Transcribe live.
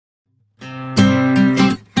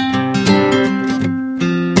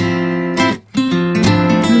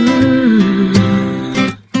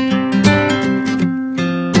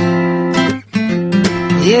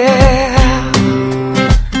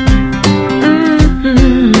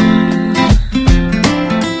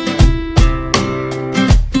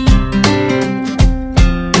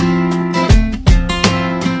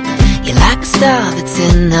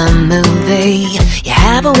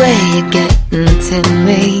you getting to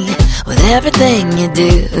me? With everything you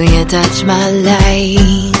do, you touch my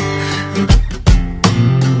life.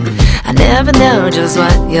 I never know just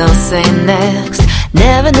what you'll say next,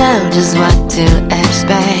 never know just what to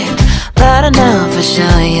expect, but I know for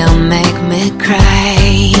sure you'll make me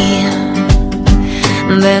cry.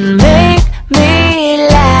 Then make me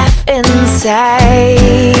laugh inside.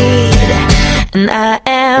 And I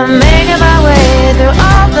am making my way through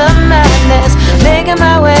all the madness, making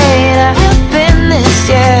my way to happiness,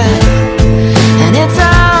 yeah. And it's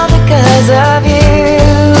all because of you,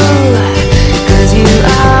 'cause you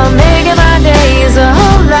are making my days a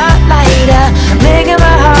whole lot lighter, making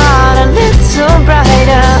my heart a little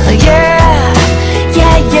brighter, yeah.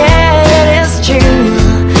 Yeah, yeah, it is true,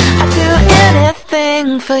 I'd do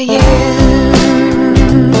anything for you.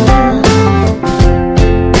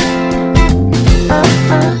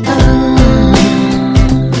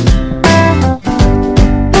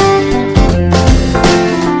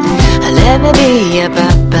 Let me be a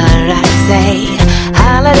paparazzi,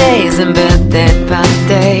 holidays and birthday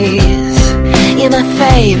parties. You're my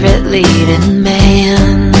favorite leading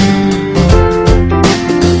man.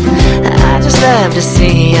 I just love to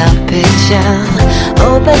see your picture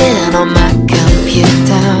opening on my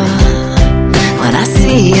computer when I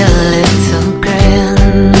see your little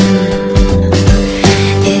grin.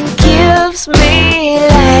 It gives me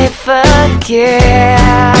life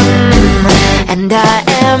again. And I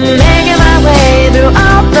am making my way through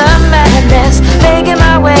all the madness, making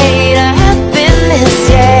my way to happiness,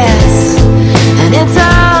 yes. And it's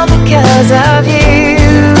all because of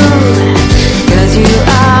you, 'cause you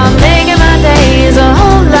are making my days a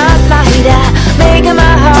whole lot lighter, making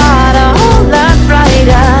my heart a whole lot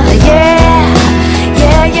brighter, yeah.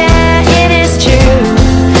 Yeah, yeah, it is true,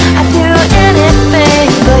 I'd do anything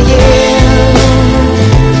for you.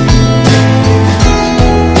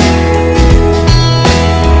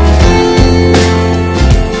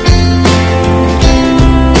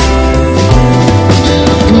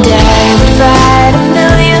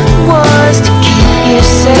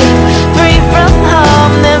 Safe, free from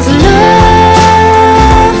harm, there's nothing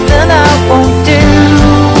I won't do.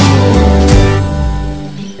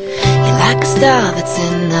 You're like a star that's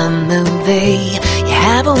in a movie, you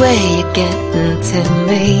have a way of getting to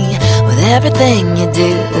me. With everything you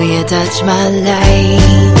do, you touch my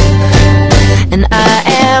life. And I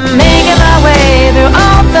am making my way through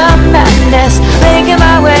all the madness, making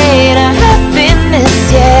my way to happiness,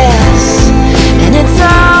 yes. And it's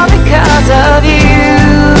all because of you,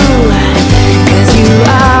 'cause you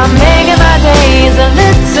are making my days a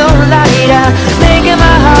little lighter, making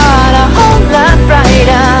my heart a whole lot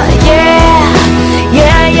brighter, yeah.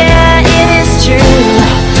 Yeah, yeah, it is true,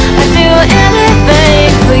 I'd do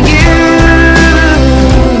anything for you.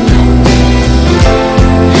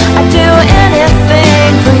 I'd do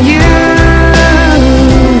anything for you.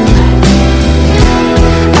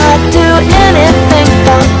 I'd do anything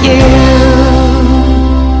for you.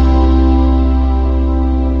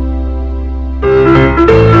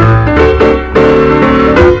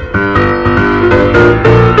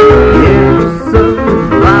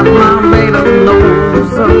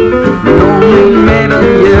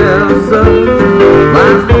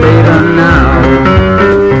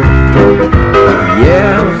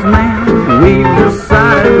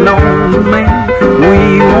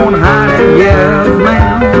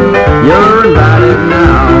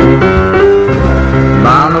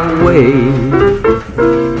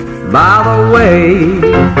 By the way,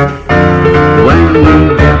 when we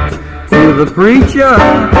get to the preacher,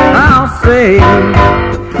 I'll say,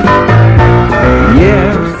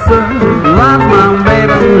 yes, sir, like my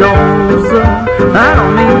baby knows, sir. I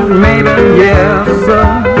don't mean maybe, yes, sir,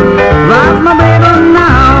 like my baby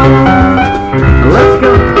now. Let's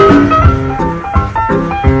go.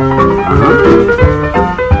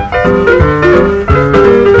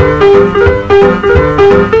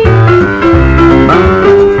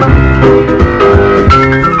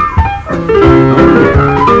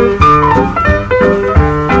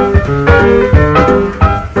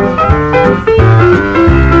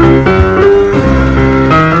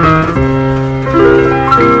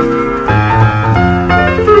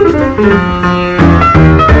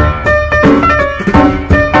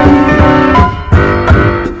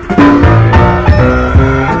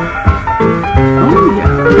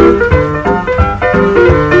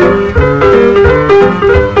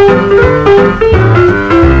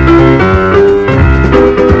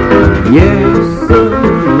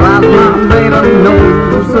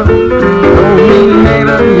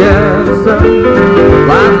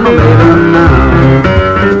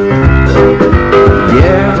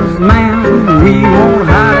 We won't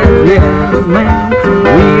hide it. yes, ma'am.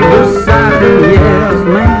 We've decided, yes,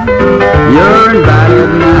 ma'am. You're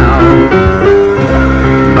invited now.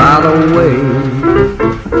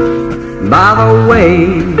 By the way,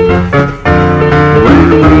 when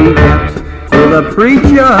we get to the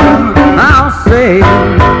preacher, I'll say,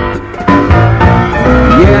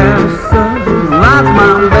 yes, sir, like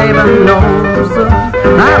my baby knows, sir.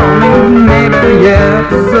 I don't mean maybe, yes,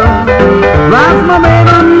 sir, like my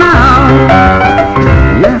baby now.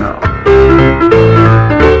 Yeah.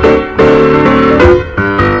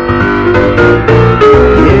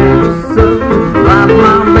 Yes, sir, like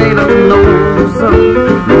my baby knows, sir.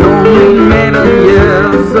 Don't mean maybe,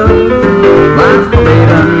 yes, sir, like my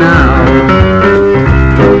baby now.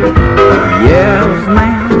 Yes,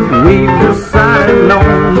 ma'am, we've decided, no,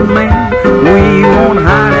 ma'am, we won't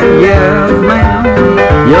hide it, yes, ma'am,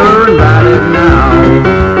 you're invited now.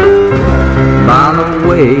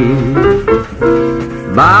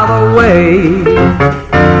 By the way,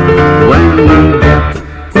 when we get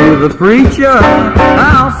to the preacher,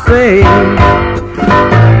 I'll say,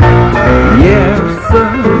 yes, sir,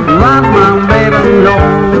 like my baby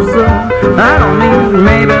knows, sir. I don't mean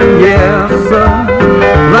maybe, yes, sir,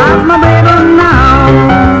 like my baby now.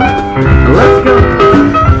 Let's go.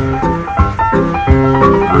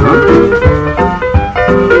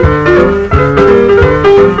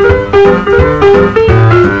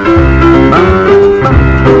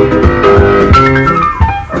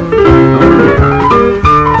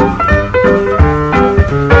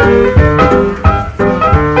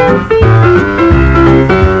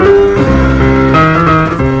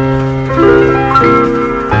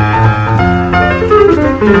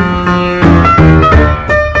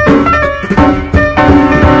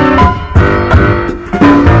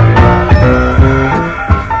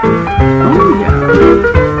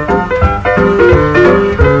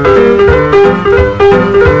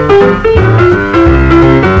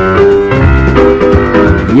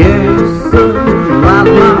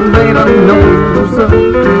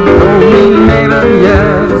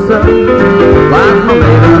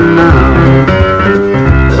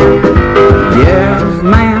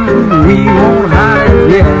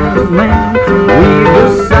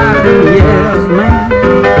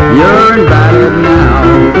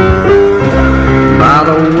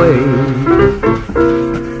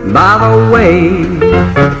 By the way,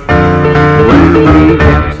 when we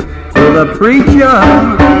get to the preacher,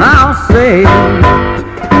 I'll say,